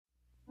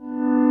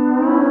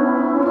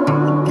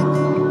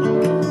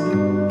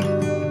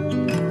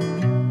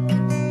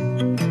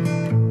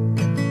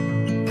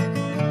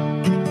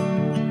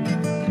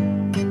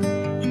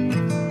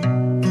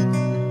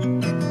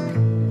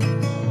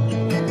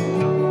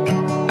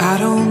I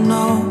don't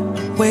know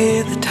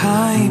where the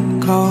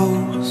time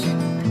goes.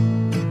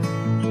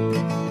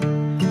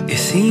 It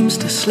seems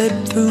to slip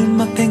through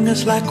my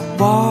fingers like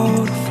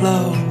water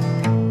flow.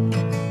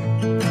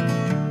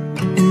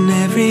 And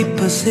every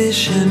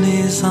position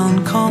is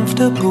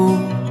uncomfortable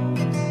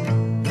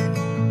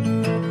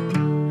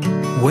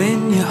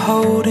when you're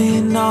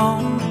holding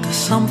on to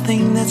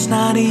something that's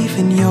not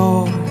even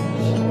yours.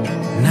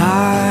 And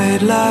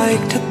I'd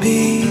like to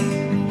be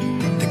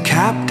the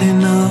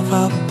captain of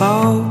a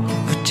boat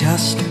or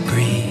just a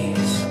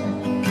breeze.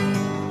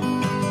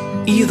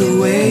 Either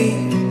way,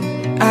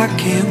 I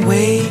can't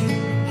wait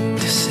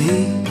to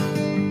see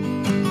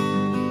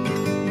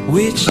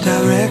which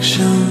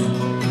direction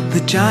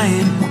the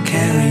giant will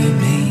carry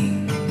me.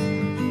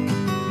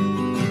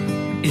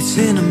 It's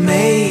an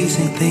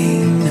amazing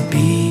thing to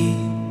be.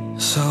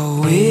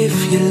 So if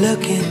you're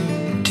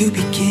looking to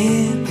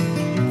begin,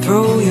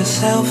 throw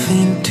yourself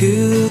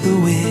into the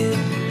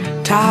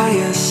wind. Tie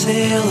a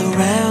sail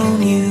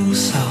around you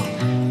so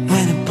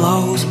when it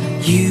blows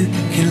you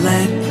can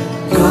let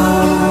go.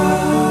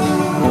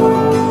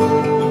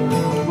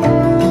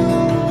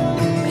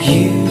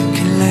 You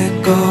can let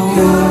go.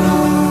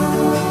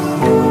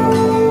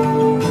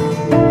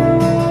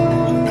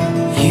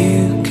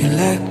 You can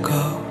let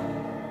go.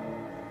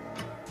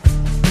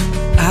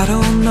 I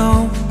don't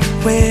know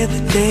where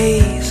the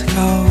days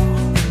go.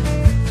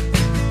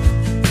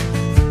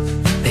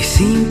 They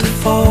seem to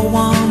fall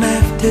one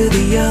after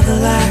the other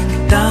like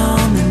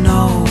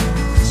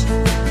dominoes,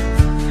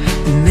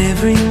 and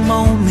every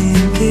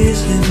moment is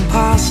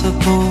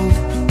impossible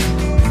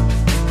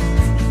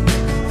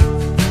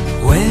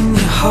when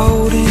you're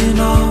holding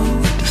on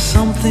to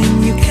something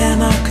you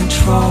cannot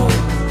control.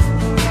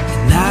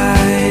 And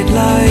I'd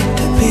like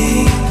to be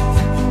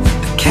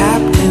the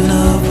captain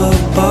of a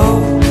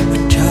boat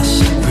with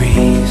just a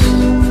breeze.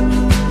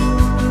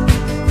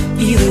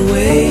 Either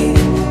way,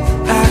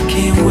 I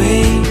can't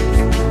wait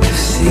to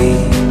see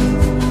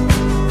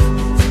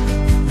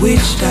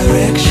which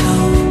direction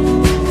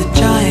the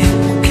giant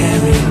will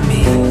carry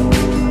me.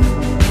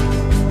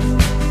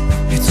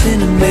 It's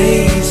an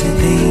amazing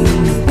thing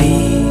to be.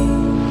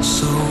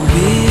 So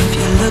if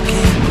you're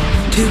looking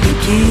to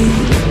begin,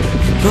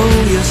 throw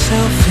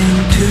yourself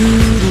into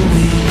the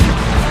wind.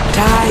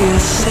 Tie a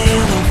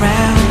sail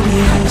around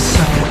you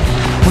so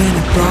when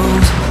it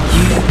blows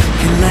you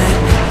can let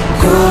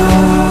go.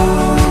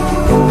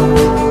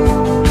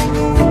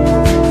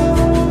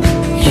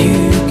 You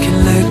can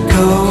let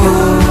go.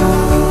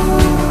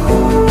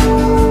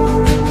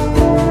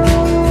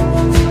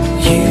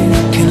 You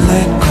can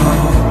let go.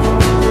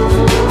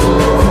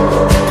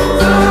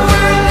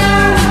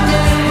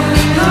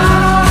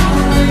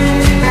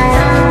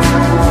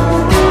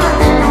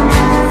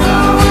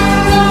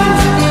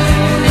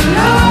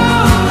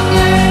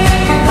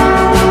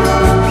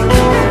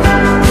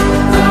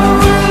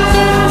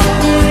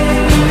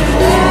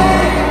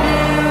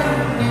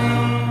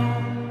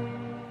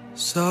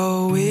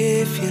 So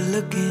if you're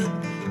looking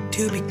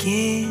to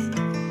begin,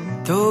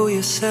 throw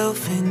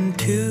yourself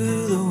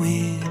into the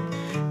wind.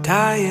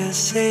 Tie a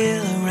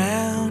sail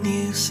around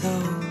you so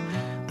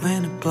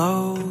when it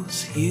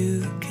blows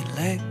you can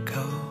let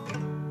go.